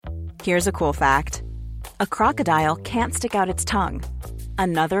Here's a cool fact. A crocodile can't stick out its tongue.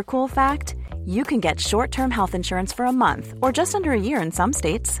 Another cool fact, you can get short-term health insurance for a month or just under a year in some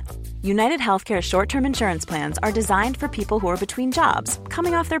states. United Healthcare short-term insurance plans are designed for people who are between jobs,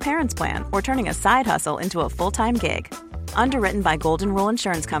 coming off their parents' plan, or turning a side hustle into a full-time gig. Underwritten by Golden Rule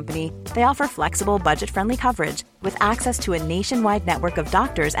Insurance Company, they offer flexible, budget-friendly coverage with access to a nationwide network of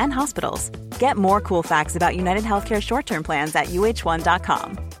doctors and hospitals. Get more cool facts about United Healthcare short-term plans at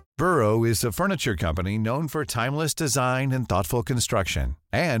uh1.com. Burrow is a furniture company known for timeless design and thoughtful construction,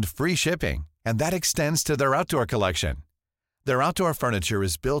 and free shipping, and that extends to their outdoor collection. Their outdoor furniture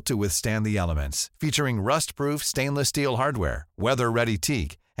is built to withstand the elements, featuring rust-proof stainless steel hardware, weather-ready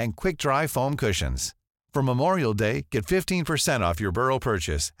teak, and quick-dry foam cushions. For Memorial Day, get 15% off your Burrow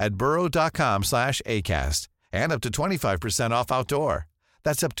purchase at burrow.com/ACAST and up to 25% off outdoor.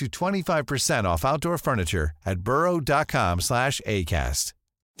 That's up to 25% off outdoor furniture at burrow.com/ACAST.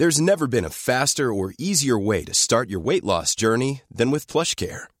 There's never been a faster or easier way to start your weight loss journey than with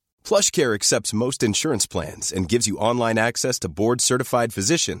PlushCare. PlushCare accepts most insurance plans and gives you online access to board-certified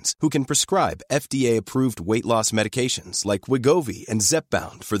physicians who can prescribe FDA-approved weight loss medications like Wegovy and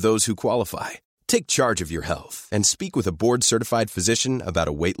Zepbound for those who qualify. Take charge of your health and speak with a board-certified physician about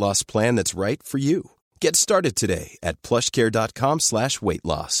a weight loss plan that's right for you. Get started today at plushcare.com/weight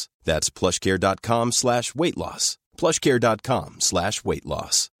loss. That's plushcare.com/weight loss. plushcare.com/weight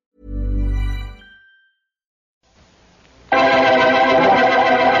loss.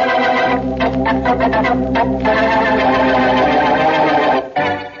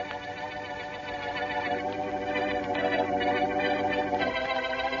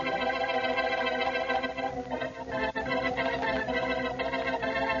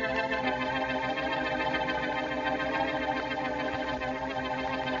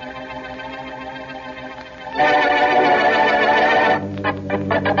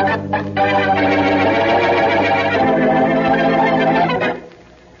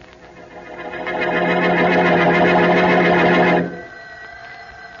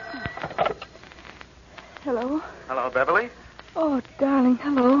 Hello? Hello, Beverly? Oh, darling,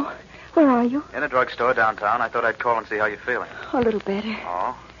 hello. Where are you? In a drugstore downtown. I thought I'd call and see how you're feeling. A little better.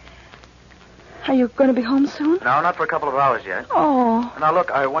 Oh? Are you going to be home soon? No, not for a couple of hours yet. Oh. Now,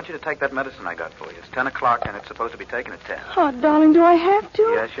 look, I want you to take that medicine I got for you. It's 10 o'clock, and it's supposed to be taken at 10. Oh, darling, do I have to?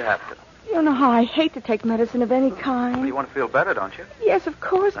 Yes, you have to. You know how I hate to take medicine of any kind. Well, you want to feel better, don't you? Yes, of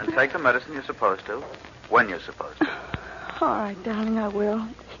course. Then take the medicine you're supposed to, when you're supposed to. All right, darling, I will.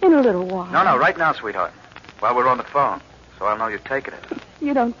 In a little while. No, right now, sweetheart. While we're on the phone, so I'll know you've taken it.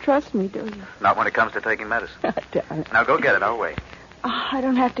 You don't trust me, do you? Not when it comes to taking medicine. Darling. Now, go get it. I'll wait. Oh, I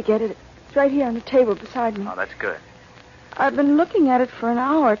don't have to get it. It's right here on the table beside me. Oh, that's good. I've been looking at it for an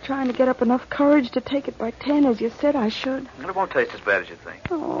hour, trying to get up enough courage to take it by 10, as you said I should. And it won't taste as bad as you think.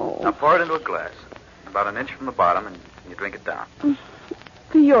 Oh. Now, pour it into a glass, about an inch from the bottom, and you drink it down.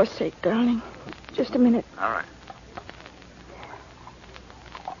 For your sake, darling. Just a minute. All right.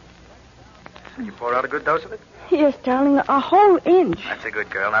 You pour out a good dose of it? Yes, darling, a whole inch. That's a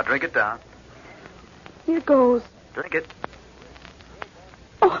good girl. Now drink it down. Here goes. Drink it.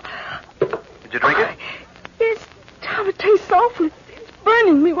 Oh. Did you drink it? Yes, Tom, it tastes awful. It's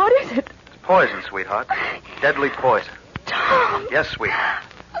burning me. What is it? It's poison, sweetheart. Deadly poison. Tom. Yes, sweetheart.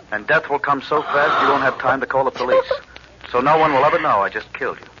 And death will come so fast you won't have time to call the police. So no one will ever know I just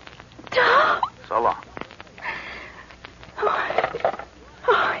killed you. Tom. So long. Oh.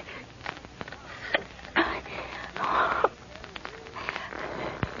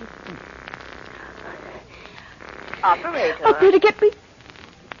 Operator. Operator, get me.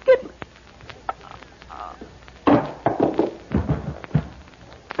 Get me.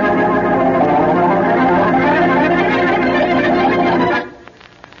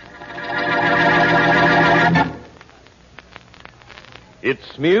 It's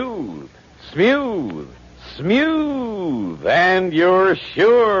smooth, smooth, smooth, and you're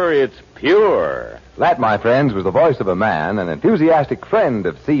sure it's pure. That, my friends, was the voice of a man, an enthusiastic friend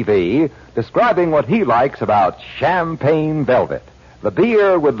of CV, describing what he likes about Champagne Velvet, the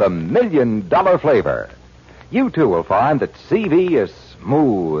beer with the $1 million flavor. You, too, will find that CV is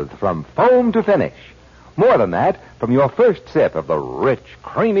smooth from foam to finish. More than that, from your first sip of the rich,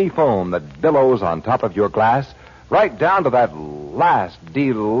 creamy foam that billows on top of your glass, right down to that last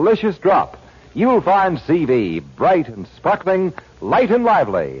delicious drop, you'll find CV bright and sparkling, light and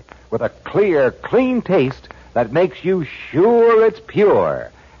lively, with a clear, clean taste that makes you sure it's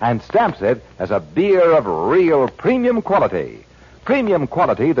pure and stamps it as a beer of real premium quality. Premium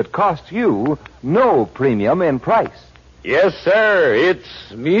quality that costs you no premium in price. Yes, sir, it's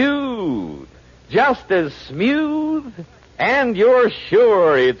smooth. Just as smooth and you're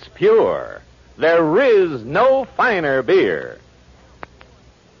sure it's pure. There is no finer beer.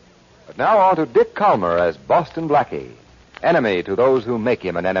 But now on to Dick Calmer as Boston Blackie. Enemy to those who make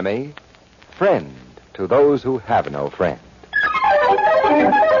him an enemy. Friend to those who have no friend.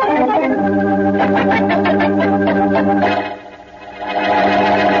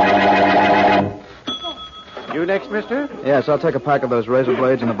 You next, mister? Yes, I'll take a pack of those razor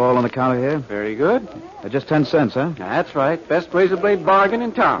blades and the ball on the counter here. Very good. They're just 10 cents, huh? That's right. Best razor blade bargain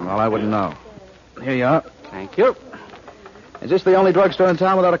in town. Well, I wouldn't know. Here you are. Thank you. Is this the only drugstore in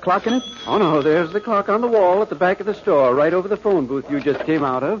town without a clock in it? Oh, no, there's the clock on the wall at the back of the store, right over the phone booth you just came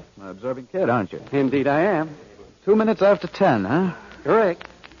out of. An observing kid, aren't you? Indeed I am. 2 minutes after 10, huh? Correct.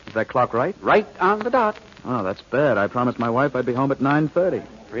 Is that clock right? Right on the dot. Oh, that's bad. I promised my wife I'd be home at 9:30.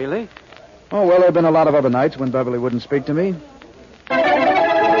 Really? Oh, well, there have been a lot of other nights when Beverly wouldn't speak to me.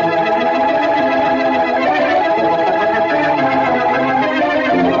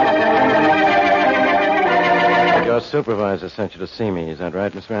 Your supervisor sent you to see me. Is that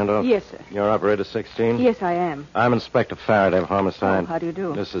right, Miss Randolph? Yes, sir. You're Operator 16? Yes, I am. I'm Inspector Faraday of Homicide. Oh, how do you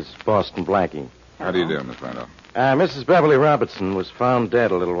do? This is Boston Blackie. How do you do, Miss Randolph? Mrs. Beverly Robertson was found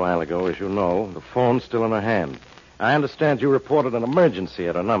dead a little while ago, as you know. The phone's still in her hand. I understand you reported an emergency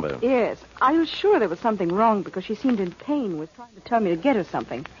at her number. Yes. I was sure there was something wrong because she seemed in pain, was trying to tell me to get her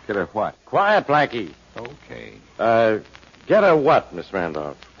something. Get her what? Quiet, Blackie. Okay. Get her what, Miss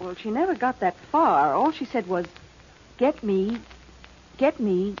Randolph? Well, she never got that far. All she said was, get me,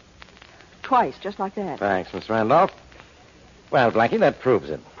 twice, just like that. Thanks, Miss Randolph. Well, Blackie, that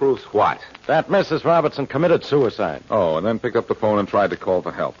proves it. Proves what? That Mrs. Robertson committed suicide. Oh, and then picked up the phone and tried to call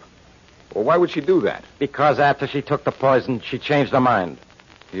for help. Well, why would she do that? Because after she took the poison, she changed her mind.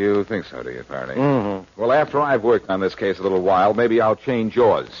 You think so, do you, Faraday? Mm-hmm. Well, after I've worked on this case a little while, maybe I'll change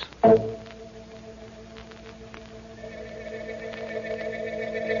yours.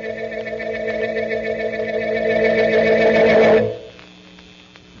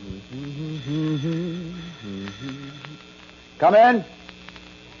 Come in.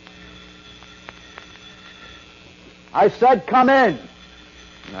 I said come in.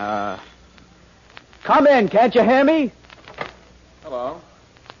 Come in. Can't you hear me? Hello.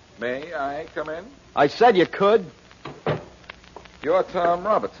 May I come in? I said you could. You're Tom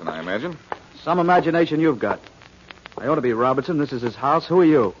Robertson, I imagine. Some imagination you've got. I ought to be Robertson. This is his house. Who are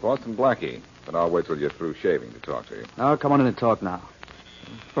you? Boston Blackie. But I'll wait till you're through shaving to talk to you. Oh, come on in and talk now.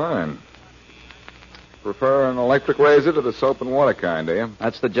 Fine. Prefer an electric razor to the soap and water kind, do you?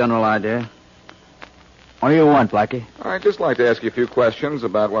 That's the general idea. What do you want, Blackie? I'd just like to ask you a few questions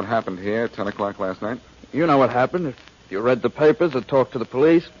about what happened here at 10 o'clock last night. You know what happened. If you read the papers or talked to the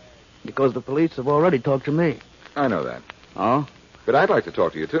police, because the police have already talked to me. I know that. Oh? But I'd like to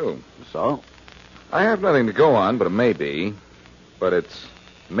talk to you, too. So? I have nothing to go on but a maybe. But it's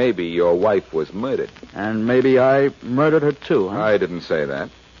maybe your wife was murdered. And maybe I murdered her, too, huh? I didn't say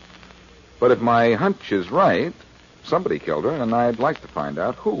that. But if my hunch is right, somebody killed her, and I'd like to find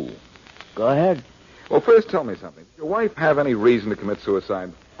out who. Go ahead. Well, first tell me something. Did your wife have any reason to commit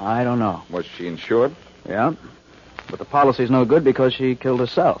suicide? I don't know. Was she insured? Yeah. But the policy's no good because she killed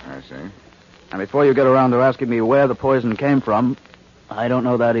herself. I see. And before you get around to asking me where the poison came from, I don't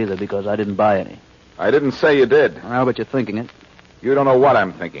know that either because I didn't buy any. I didn't say you did. Well, but you're thinking it. You don't know what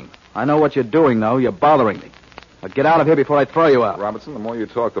I'm thinking. I know what you're doing, though. You're bothering me. But get out of here before I throw you out. Robertson, the more you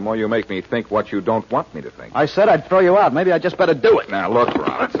talk, the more you make me think what you don't want me to think. I said I'd throw you out. Maybe I just better do it. Now, look,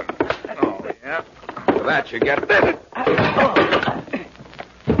 Robertson. Oh, yeah. For that, you get this.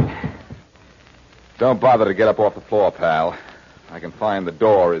 Don't bother to get up off the floor, pal. I can find the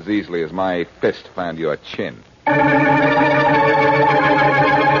door as easily as my fist found your chin.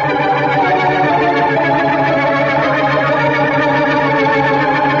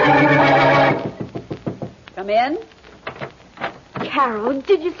 Come in. Carol,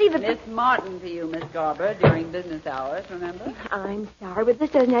 did you see the... Miss Martin to you, Miss Garber, during business hours, remember? I'm sorry, but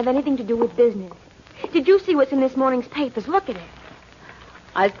this doesn't have anything to do with business. Did you see what's in this morning's papers? Look at it.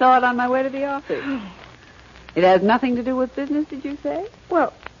 I saw it on my way to the office. It has nothing to do with business, did you say?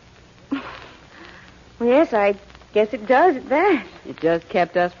 Well, yes, I guess it does at that. It just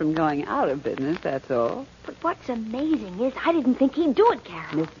kept us from going out of business, that's all. But what's amazing is I didn't think he'd do it,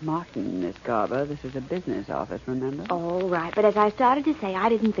 Carol. Miss Martin, Miss Garber, this is a business office, remember? All right, but as I started to say, I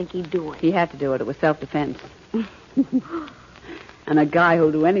didn't think he'd do it. He had to do it. It was self-defense. And a guy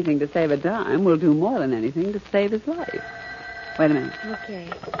who'll do anything to save a dime will do more than anything to save his life. Wait a minute. Okay.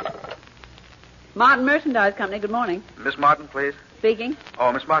 Martin Merchandise Company, good morning. Miss Martin, please. Speaking.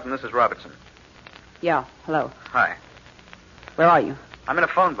 Oh, Miss Martin, this is Robertson. Yeah, hello. Hi. Where are you? I'm in a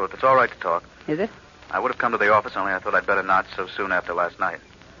phone booth. It's all right to talk. Is it? I would have come to the office, only I thought I'd better not so soon after last night.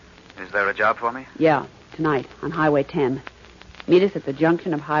 Is there a job for me? Yeah, tonight on Highway 10. Meet us at the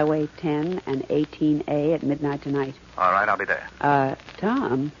junction of Highway 10 and 18A at midnight tonight. All right, I'll be there.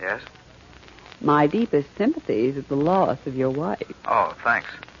 Tom. Yes? My deepest sympathies at the loss of your wife. Oh, thanks.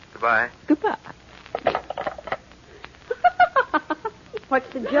 Goodbye. Goodbye.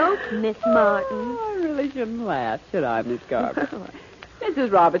 What's the joke, Miss Martin? Oh, I really shouldn't laugh, should I, Miss Garber?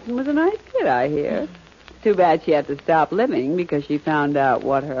 Mrs. Robertson was a nice kid, I hear. Too bad she had to stop living because she found out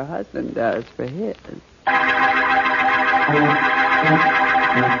what her husband does for his.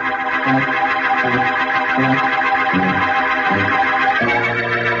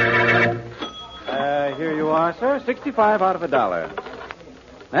 Here you are, sir. 65 out of $1.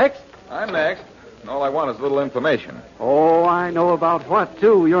 Next? I'm next. All I want is a little information. Oh, I know about what,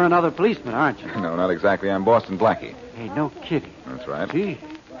 too. You're another policeman, aren't you? No, not exactly. I'm Boston Blackie. Hey, no kidding. That's right. Gee.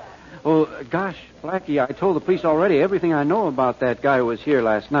 Well, gosh, Blackie, I told the police already everything I know about that guy who was here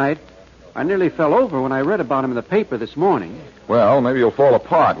last night. I nearly fell over when I read about him in the paper this morning. Well, maybe you'll fall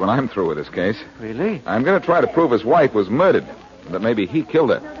apart when I'm through with this case. Really? I'm going to try to prove his wife was murdered, and that maybe he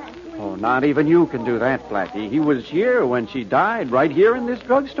killed her. Oh, not even you can do that, Blackie. He was here when she died, right here in this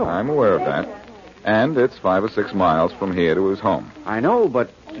drugstore. I'm aware of that. And it's 5 or 6 miles from here to his home. I know, but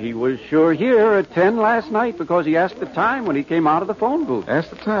he was sure here at 10 last night because he asked the time when he came out of the phone booth.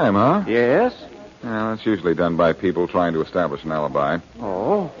 Asked the time, huh? Yes. Well, that's usually done by people trying to establish an alibi.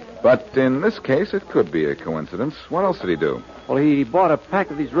 Oh. But in this case, it could be a coincidence. What else did he do? Well, he bought a pack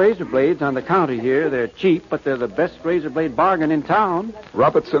of these razor blades on the counter here. They're cheap, but they're the best razor blade bargain in town.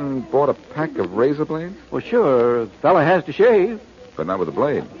 Robertson bought a pack of razor blades? Well, sure. The fella has to shave. But not with a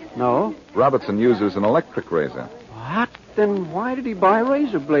blade. No. Robertson uses an electric razor. What? Then why did he buy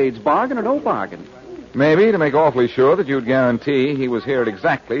razor blades, bargain or no bargain? Maybe to make awfully sure that you'd guarantee he was here at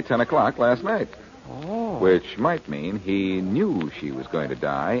exactly 10 o'clock last night. Oh. Which might mean he knew she was going to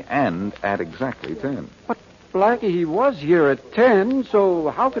die, and at exactly 10. But, Blackie, he was here at 10, so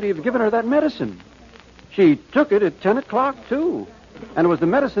how could he have given her that medicine? She took it at 10 o'clock, too. And it was the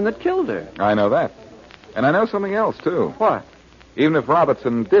medicine that killed her. I know that. And I know something else, too. What? Even if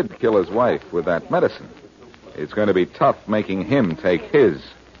Robertson did kill his wife with that medicine, it's going to be tough making him take his.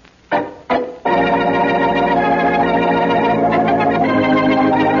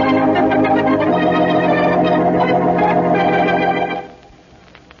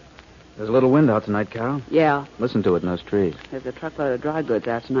 There's a little wind out tonight, Carol. Yeah. Listen to it in those trees. There's a truckload of dry goods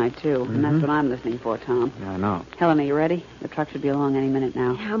out tonight, too. And that's what I'm listening for, Tom. Yeah, I know. Helen, are you ready? The truck should be along any minute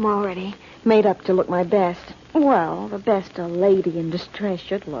now. Yeah, I'm already made up to look my best. Well, the best a lady in distress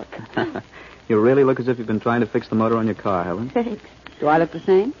should look. You really look as if you've been trying to fix the motor on your car, Helen. Thanks. Do I look the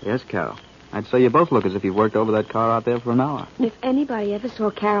same? Yes, Carol. I'd say you both look as if you've worked over that car out there for an hour. If anybody ever saw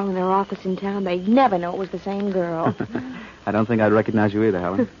Carol in her office in town, they'd never know it was the same girl. I don't think I'd recognize you either,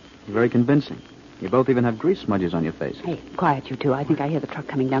 Helen. You're very convincing. You both even have grease smudges on your face. Hey, quiet, you two. I think I hear the truck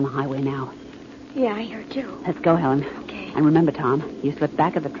coming down the highway now. Yeah, I hear too. Let's go, Helen. Okay. And remember, Tom, you slip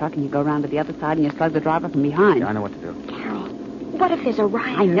back of the truck and you go around to the other side and you slug the driver from behind. Yeah, I know what to do. Carol, what if there's a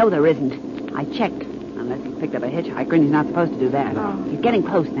rider? I know there isn't. I checked. Unless he's picked up a hitchhiker and he's not supposed to do that. Oh. He's getting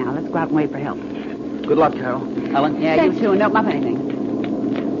close now. Let's go out and wait for help. Good luck, Carol. Helen? Yeah, you too, and don't muff anything.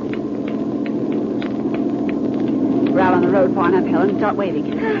 We're out on the road far enough, Helen. Start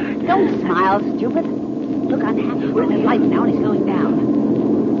waving. Don't smile, stupid. Look unhappy. We're in the lights now and he's going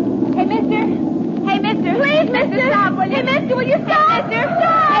down. Hey, mister. Hey, mister. Please, mister. Stop, will you? Hey, mister, will you stop? Hey, mister,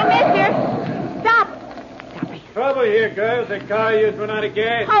 stop. Hey, mister. Stop. Trouble here, girls. The car used run out of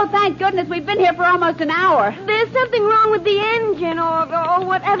gas. Oh, thank goodness. We've been here for almost an hour. There's something wrong with the engine or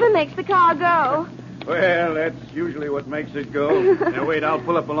whatever makes the car go. Well, that's usually what makes it go. Now, wait, I'll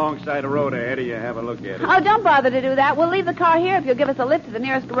pull up alongside the road ahead of you. Have a look at it. Oh, don't bother to do that. We'll leave the car here if you'll give us a lift to the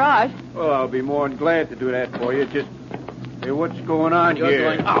nearest garage. Well, I'll be more than glad to do that for you. Just, hey, what's going on You're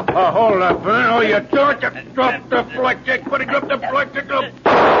here? going- Oh, hold up, man. Oh, you don't. Just drop the blackjack. Put it up the blackjack.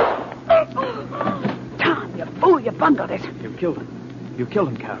 Tom, you fool. You bungled it. You killed him. You killed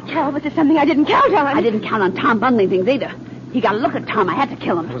him, Carol. Carol, but there's something I didn't count on. I didn't count on Tom bungling things either. He got a look at Tom. I had to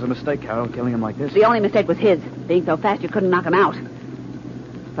kill It him. was a mistake, Carol, killing him like this. The only mistake was his. Being so fast you couldn't knock him out.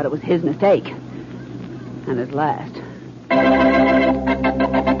 But it was his mistake. And his last.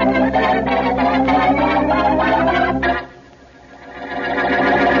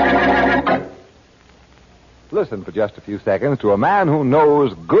 Listen for just a few seconds to a man who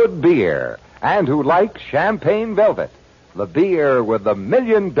knows good beer and who likes champagne velvet, the beer with the $1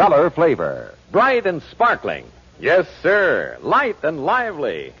 million flavor. Bright and sparkling. Yes, sir. Light and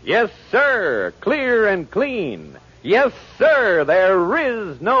lively. Yes, sir. Clear and clean. Yes, sir. There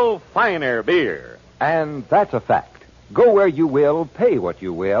is no finer beer. And that's a fact. Go where you will, pay what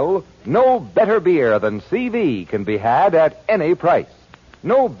you will. No better beer than CV can be had at any price.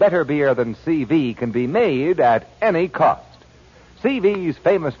 No better beer than CV can be made at any cost. CV's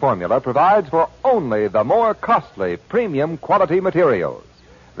famous formula provides for only the more costly premium quality materials.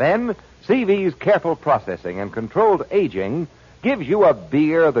 Then, CV's careful processing and controlled aging gives you a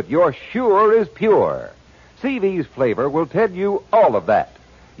beer that you're sure is pure. CV's flavor will tell you all of that.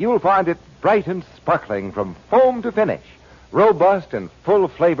 You'll find it bright and sparkling from foam to finish, robust and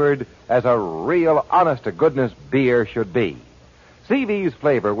full-flavored as a real honest-to-goodness beer should be. CV's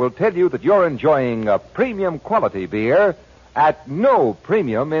flavor will tell you that you're enjoying a premium quality beer at no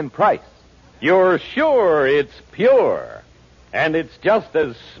premium in price. You're sure it's pure, and it's just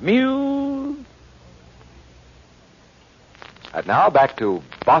as smooth. And now back to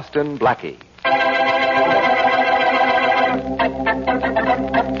Boston Blackie.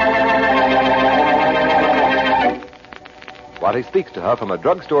 While he speaks to her from a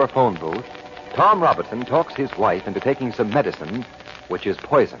drugstore phone booth, Tom Robertson talks his wife into taking some medicine, which is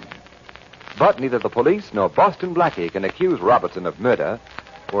poison. But neither the police nor Boston Blackie can accuse Robertson of murder,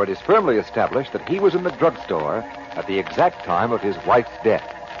 for it is firmly established that he was in the drugstore at the exact time of his wife's death.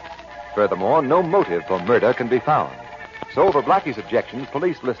 Furthermore, no motive for murder can be found. So, over Blackie's objections,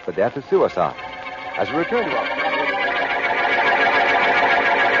 police list the death as suicide. As we return to our...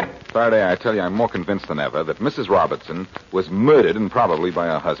 Faraday, I tell you, I'm more convinced than ever that Mrs. Robertson was murdered and probably by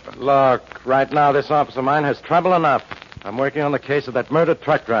her husband. Look, right now this office of mine has trouble enough. I'm working on the case of that murdered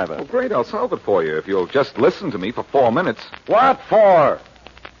truck driver. Oh, great. I'll solve it for you if you'll just listen to me for 4 minutes. What for?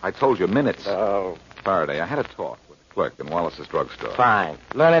 I told you minutes. Oh. Faraday, I had a talk with the clerk in Wallace's drugstore. Fine.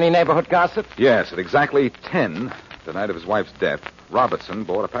 Learn any neighborhood gossip? Yes, at exactly 10, the night of his wife's death, Robertson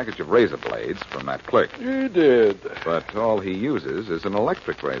bought a package of razor blades from that clerk. You did. But all he uses is an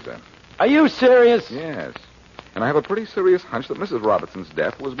electric razor. Are you serious? Yes. And I have a pretty serious hunch that Mrs. Robertson's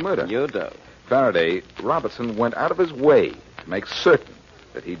death was murder. You do. Faraday, Robertson went out of his way to make certain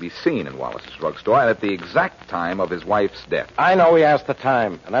that he'd be seen in Wallace's drugstore and at the exact time of his wife's death. I know he asked the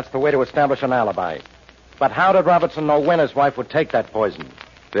time, and that's the way to establish an alibi. But how did Robertson know when his wife would take that poison?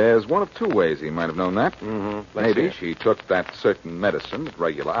 There's one of two ways he might have known that. Mm-hmm. Maybe she took that certain medicine at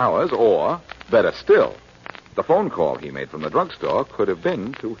regular hours, or, better still, the phone call he made from the drugstore could have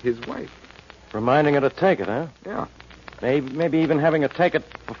been to his wife. Reminding her to take it, huh? Yeah. Maybe even having her take it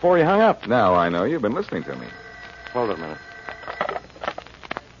before he hung up. Now I know you've been listening to me. Hold it a minute.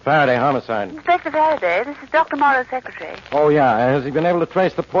 Faraday, homicide. Inspector Faraday, this is Dr. Morrow's secretary. Oh, yeah. Has he been able to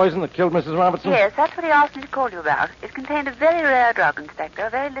trace the poison that killed Mrs. Robertson? Yes, that's what he asked me to call you about. It contained a very rare drug, Inspector,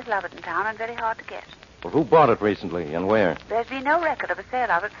 very little of it in town and very hard to get. Well, who bought it recently and where? There's been no record of a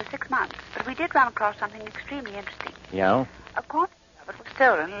sale of it for 6 months, but we did run across something extremely interesting. Yeah? A quantity of it was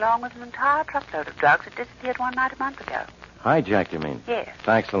stolen along with an entire truckload of drugs that disappeared one night a month ago. Hijacked, you mean? Yes.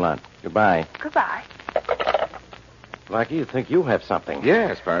 Thanks a lot. Goodbye. Goodbye. Blackie, you think you have something?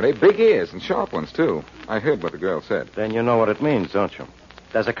 Yes, Faraday. Big ears and sharp ones, too. I heard what the girl said. Then you know what it means, don't you?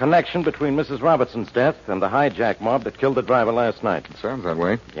 There's a connection between Mrs. Robertson's death and the hijack mob that killed the driver last night. It sounds that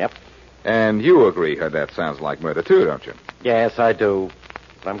way. Yep. And you agree her death sounds like murder, too, don't you? Yes, I do.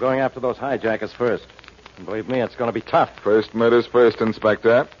 But I'm going after those hijackers first. And believe me, it's going to be tough. First murder's first,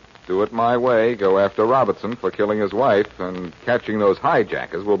 Inspector. Do it my way. Go after Robertson for killing his wife, and catching those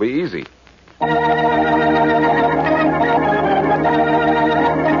hijackers will be easy.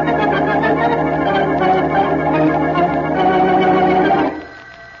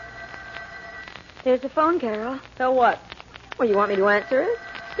 There's the phone, Carol. So what? Well, you want me to answer it?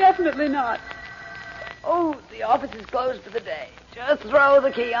 Definitely not. Oh, the office is closed for the day. Just throw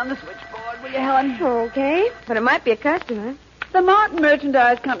the key on the switchboard, will you, Helen? Okay, but it might be a customer. The Martin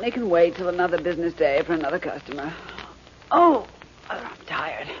Merchandise Company can wait till another business day for another customer. Oh, I'm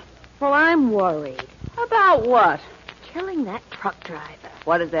tired. Well, I'm worried. About what? Killing that truck driver.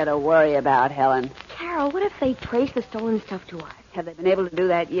 What is there to worry about, Helen? Carol, what if they trace the stolen stuff to us? Have they been able to do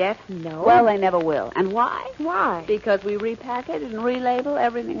that yet? No. Well, they never will. And why? Why? Because we repackage and relabel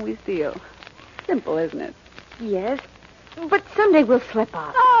everything we steal. Simple, isn't it? Yes. But someday we'll slip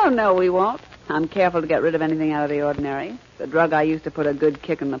up. Oh, no, we won't. I'm careful to get rid of anything out of the ordinary. The drug I used to put a good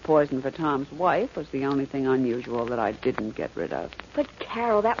kick in the poison for Tom's wife was the only thing unusual that I didn't get rid of. But,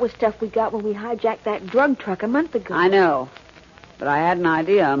 Carol, that was stuff we got when we hijacked that drug truck a month ago. I know. But I had an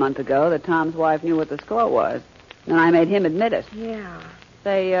idea a month ago that Tom's wife knew what the score was. And I made him admit it. Yeah.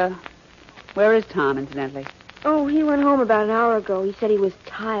 Say, where is Tom, incidentally? Oh, he went home about an hour ago. He said he was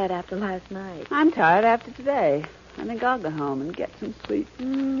tired after last night. I'm tired after today. I think I'll go home and get some sleep.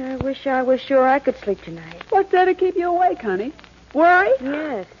 I wish I was sure I could sleep tonight. What's there to keep you awake, honey? Worry?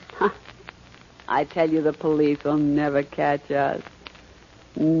 Yes. I tell you, the police will never catch us.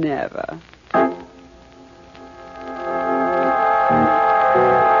 Never.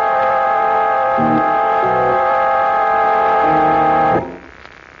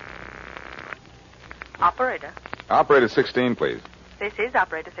 Operator. Operator 16, please. This is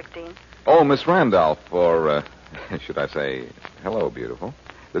Operator 16. Oh, Miss Randolph, or should I say, hello, beautiful.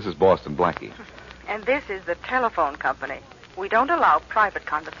 This is Boston Blackie. And this is the telephone company. We don't allow private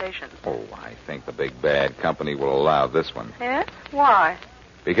conversations. Oh, I think the big bad company will allow this one. Yes? Why?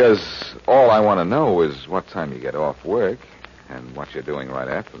 Because all I want to know is what time you get off work and what you're doing right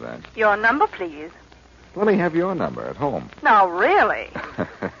after that. Your number, please. Let me have your number at home. No, really?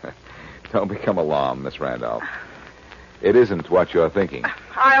 Don't become alarmed, Miss Randolph. It isn't what you're thinking.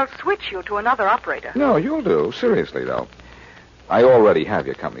 I'll switch you to another operator. No, you'll do. Seriously, though. I already have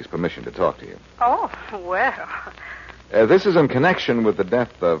your company's permission to talk to you. Oh, well. This is in connection with the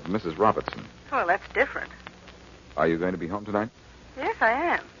death of Mrs. Robertson. Well, that's different. Are you going to be home tonight? Yes, I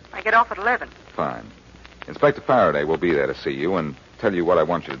am. I get off at 11. Fine. Inspector Faraday will be there to see you and tell you what I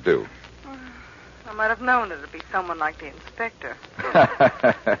want you to do. I might have known it'd be someone like the inspector.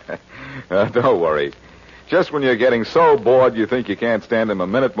 Don't worry. Just when you're getting so bored you think you can't stand him a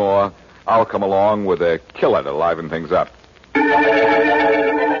minute more, I'll come along with a killer to liven things up.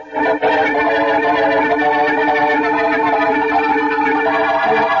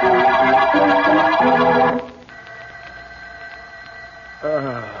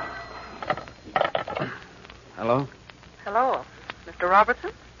 Hello? Hello, Mr.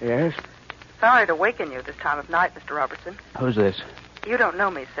 Robertson? Yes? Sorry to waken you this time of night, Mr. Robertson. Who's this? You don't know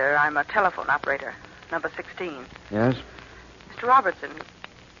me, sir. I'm a telephone operator, number 16. Yes? Mr. Robertson,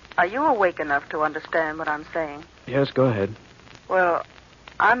 are you awake enough to understand what I'm saying? Yes, go ahead. Well,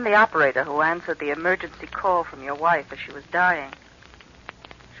 I'm the operator who answered the emergency call from your wife as she was dying.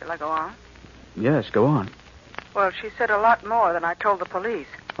 Shall I go on? Yes, go on. Well, she said a lot more than I told the police.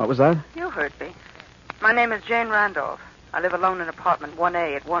 What was that? You heard me. My name is Jane Randolph. I live alone in apartment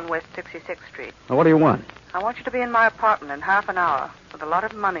 1A at 1 West 66th Street. Well, what do you want? I want you to be in my apartment in half an hour with a lot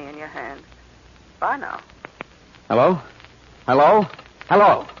of money in your hands. Bye now. Hello? Hello?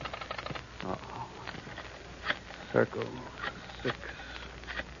 Hello? Oh. Circle 6,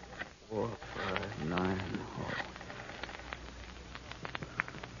 4, 5, 9.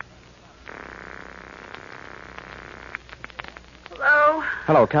 Hello?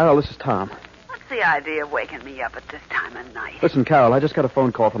 Hello, Carol. This is Tom. What's the idea of waking me up at this time of night? Listen, Carol, I just got a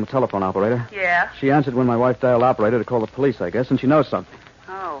phone call from a telephone operator. Yeah? She answered when my wife dialed operator to call the police, I guess, and she knows something.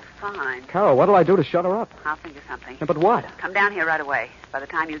 Oh, fine. Carol, what'll I do to shut her up? I'll think of something. Yeah, but what? Come down here right away. By the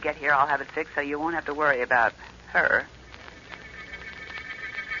time you get here, I'll have it fixed so you won't have to worry about her.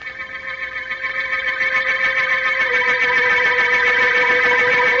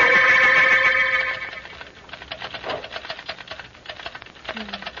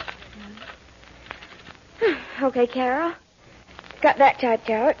 Okay, Carol. Got that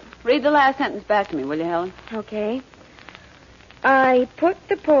typed out. Read the last sentence back to me, will you, Helen? Okay. I put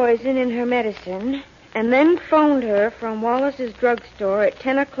the poison in her medicine and then phoned her from Wallace's drugstore at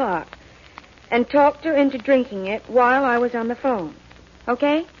 10 o'clock and talked her into drinking it while I was on the phone.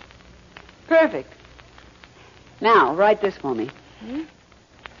 Okay? Perfect. Now, write this for me. Hmm?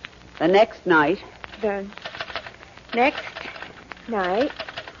 The next night, The next night,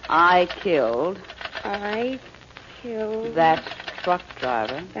 I killed that truck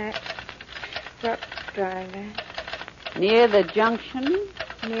driver truck driver near the junction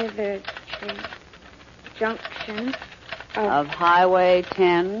near the junction of Highway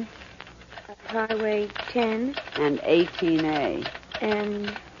 10 Highway 10 and 18A. and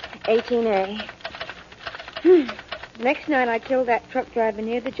 18A. Next night I killed that truck driver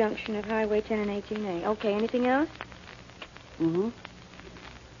near the junction of Highway 10 and 18A. Okay, anything else? Mm-hmm.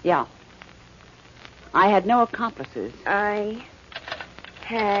 Yeah. I had no accomplices. I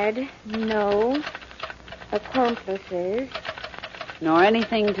had no accomplices. Nor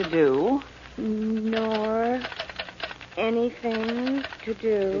anything to do. Nor anything to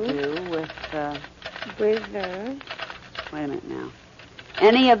do with wait a minute now.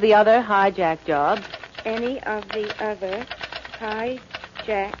 Any of the other hijack jobs. Any of the other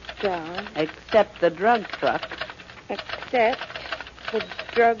hijack jobs. Except the drug truck. Except the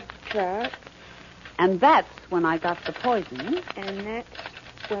drug truck. And that's when I got the poison. And that's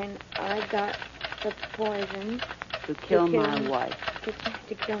when I got the poison. To kill my wife.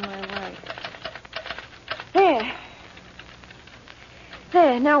 To kill my wife. There.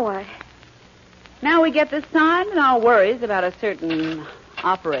 There, now what? Now we get this signed and our worries about a certain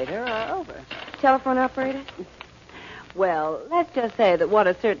operator are over. Telephone operator? Well, let's just say that what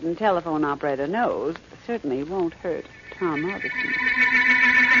a certain telephone operator knows certainly won't hurt Tom Robertson.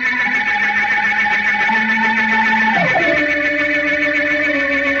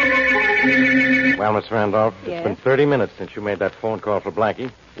 Well, Miss Randolph, Yes? It's been 30 minutes since you made that phone call for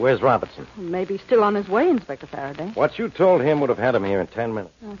Blackie. Where's Robertson? Maybe still on his way, Inspector Faraday. What you told him would have had him here in 10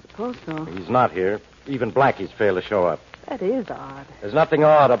 minutes. I suppose so. He's not here. Even Blackie's failed to show up. That is odd. There's nothing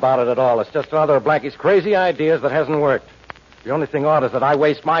odd about it at all. It's just another of Blackie's crazy ideas that hasn't worked. The only thing odd is that I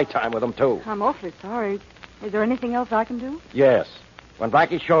waste my time with him, too. I'm awfully sorry. Is there anything else I can do? Yes. When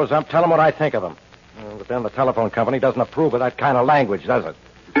Blackie shows up, tell him what I think of him. But then the telephone company doesn't approve of that kind of language, does it?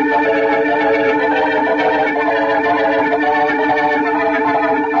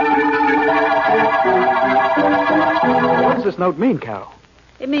 What does this note mean, Carol?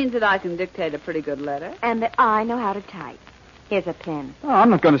 It means that I can dictate a pretty good letter. And that I know how to type. Here's a pen. Oh, I'm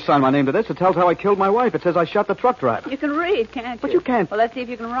not going to sign my name to this. It tells how I killed my wife. It says I shot the truck driver. You can read, can't you? But you can't. Well, let's see if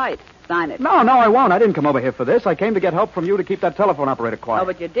you can write. Sign it. No, I won't. I didn't come over here for this. I came to get help from you to keep that telephone operator quiet. Oh,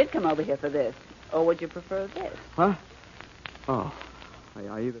 but you did come over here for this. Or would you prefer this? Huh? Oh.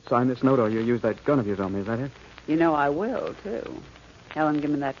 I either sign this note or you use that gun of yours on me. Is that it? You know I will, too. Helen, give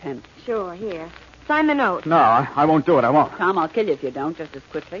me that pen. Sure, here. Sign the note. No, I won't do it. I won't. Tom, I'll kill you if you don't, just as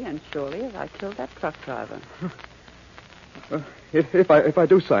quickly and surely as I killed that truck driver. If I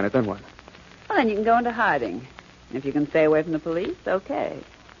do sign it, then what? Well, then you can go into hiding. And if you can stay away from the police, okay.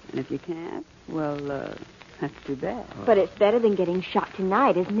 And if you can't, well, that's too bad. But it's better than getting shot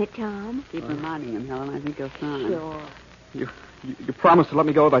tonight, isn't it, Tom? Keep reminding him, Helen. I think he'll sign. Sure. You promise to let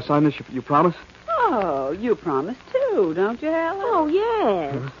me go if I sign this? You promise? Oh, you promise, too, don't you, Helen? Oh,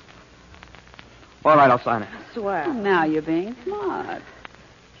 yes. All right, I'll sign it. Swell. Now you're being smart.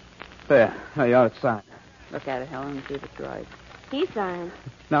 There you are. It's signed. Look at it, Helen, and see if it's right. He signed.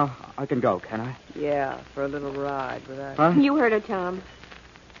 Now, I can go, can I? Yeah, for a little ride with us. Huh? You heard her, Tom.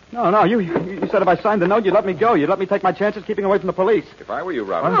 No, you said if I signed the note, you'd let me go. You'd let me take my chances keeping away from the police. If I were you,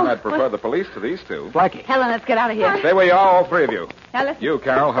 Robertson, I'd prefer the police to these two. Blackie. Helen, let's get out of here. Stay where you are, all three of you. Helen. You,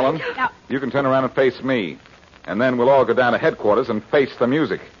 Carol, Helen. No. You can turn around and face me. And then we'll all go down to headquarters and face the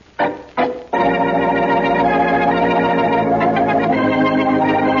music.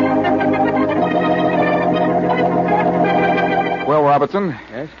 Well, Robertson.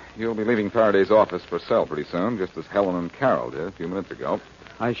 Yes? You'll be leaving Faraday's office for cell pretty soon, just as Helen and Carol did a few minutes ago.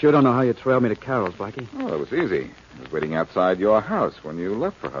 I sure don't know how you trailed me to Carol's, Blackie. Oh, it was easy. I was waiting outside your house when you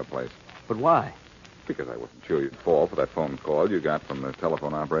left for her place. But why? Because I wasn't sure you'd fall for that phone call you got from the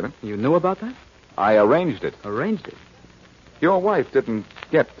telephone operator. You knew about that? I arranged it. Arranged it? Your wife didn't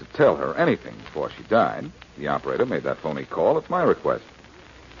get to tell her anything before she died. The operator made that phony call at my request.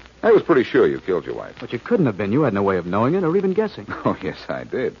 I was pretty sure you killed your wife. But you couldn't have been. You had no way of knowing it or even guessing. Oh, yes, I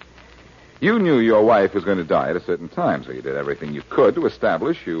did. You knew your wife was going to die at a certain time, so you did everything you could to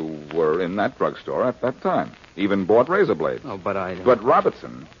establish you were in that drugstore at that time. Even bought razor blades. Oh, but I... But,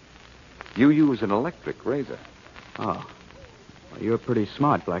 Robertson, you use an electric razor. Oh. Well, you're pretty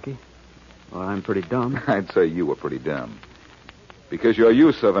smart, Blackie. Well, I'm pretty dumb. I'd say you were pretty dumb. Because your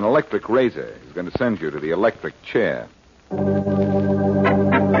use of an electric razor is going to send you to the electric chair.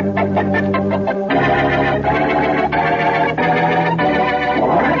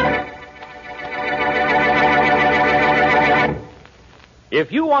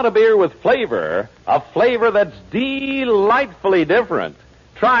 If you want a beer with flavor, a flavor that's delightfully different,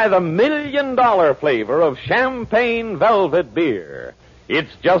 try the $1 million flavor of Champagne Velvet Beer.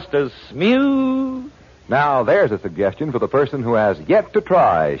 It's just as smooth. Now, there's a suggestion for the person who has yet to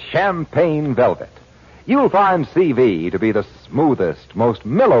try Champagne Velvet. You'll find CV to be the smoothest, most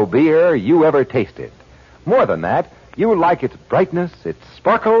mellow beer you ever tasted. More than that, you'll like its brightness, its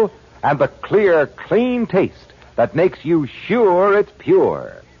sparkle, and the clear, clean taste that makes you sure it's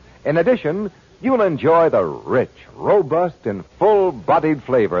pure. In addition, you'll enjoy the rich, robust, and full-bodied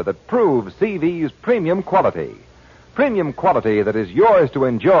flavor that proves CV's premium quality. Premium quality that is yours to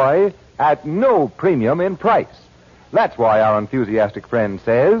enjoy at no premium in price. That's why our enthusiastic friend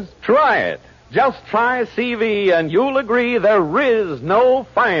says... Try it. Just try CV and you'll agree there is no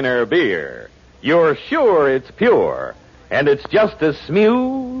finer beer. You're sure it's pure. And it's just as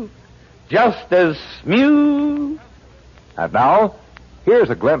smooth. Just as smooth. And now, here's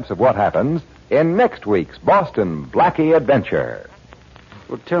a glimpse of what happens in next week's Boston Blackie Adventure.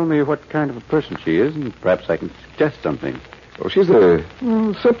 Well, tell me what kind of a person she is, and perhaps I can suggest something. Well, she's a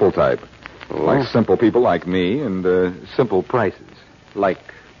simple type. Oh. Like simple people like me and simple prices. Like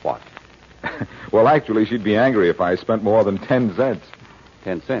what? Well, actually, she'd be angry if I spent more than 10 cents.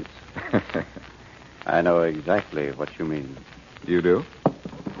 10 cents. I know exactly what you mean. You do?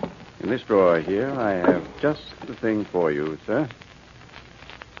 In this drawer here, I have just the thing for you, sir.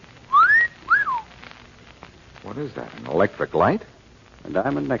 What is that, an electric light? A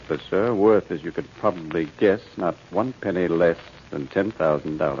diamond necklace, sir, worth, as you could probably guess, not 1 penny less than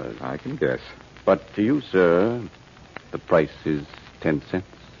 $10,000. I can guess. But to you, sir, the price is 10 cents.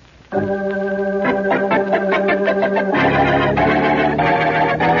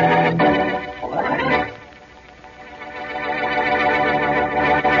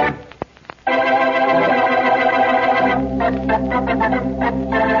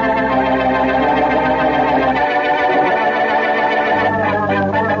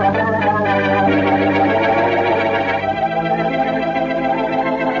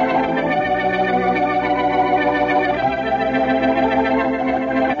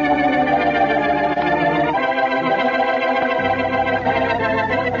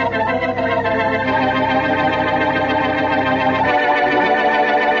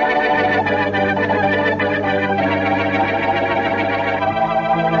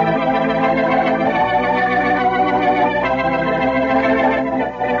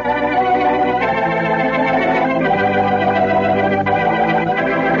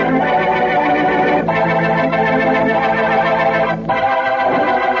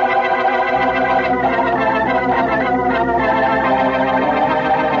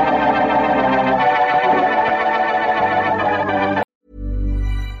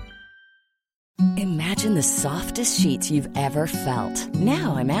 Imagine the softest sheets you've ever felt.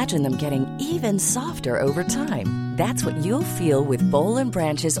 Now imagine them getting even softer over time. That's what you'll feel with Boll &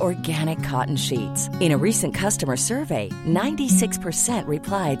 Branch's organic cotton sheets. In a recent customer survey, 96%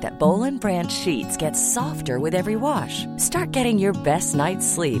 replied that Boll & Branch sheets get softer with every wash. Start getting your best night's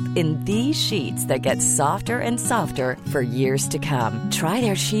sleep in these sheets that get softer and softer for years to come. Try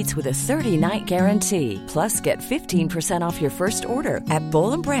their sheets with a 30-night guarantee. Plus, get 15% off your first order at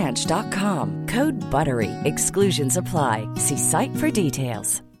bollandbranch.com. Code BUTTERY. Exclusions apply. See site for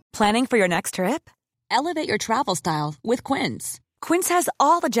details. Planning for your next trip? Elevate your travel style with Quince. Quince has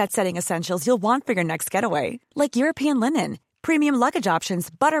all the jet-setting essentials you'll want for your next getaway, like European linen, premium luggage options,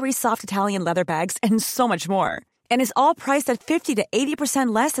 buttery soft Italian leather bags, and so much more. And is all priced at 50 to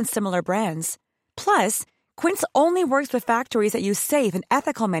 80% less than similar brands. Plus, Quince only works with factories that use safe and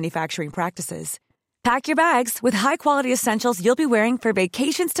ethical manufacturing practices. Pack your bags with high-quality essentials you'll be wearing for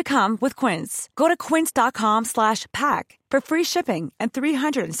vacations to come with Quince. Go to quince.com/pack for free shipping and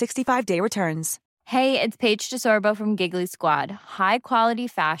 365-day returns. Hey, it's Paige DeSorbo from Giggly Squad. High quality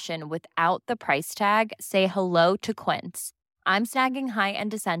fashion without the price tag. Say hello to Quince. I'm snagging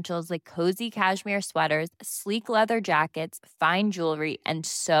high-end essentials like cozy cashmere sweaters, sleek leather jackets, fine jewelry, and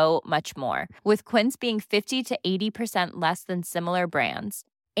so much more. With Quince being 50 to 80% less than similar brands.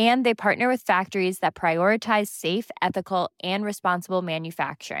 And they partner with factories that prioritize safe, ethical, and responsible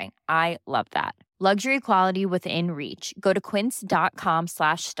manufacturing. I love that. Luxury quality within reach. Go to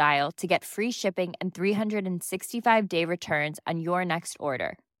quince.com/style to get free shipping and 365-day returns on your next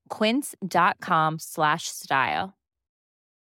order. Quince.com/style.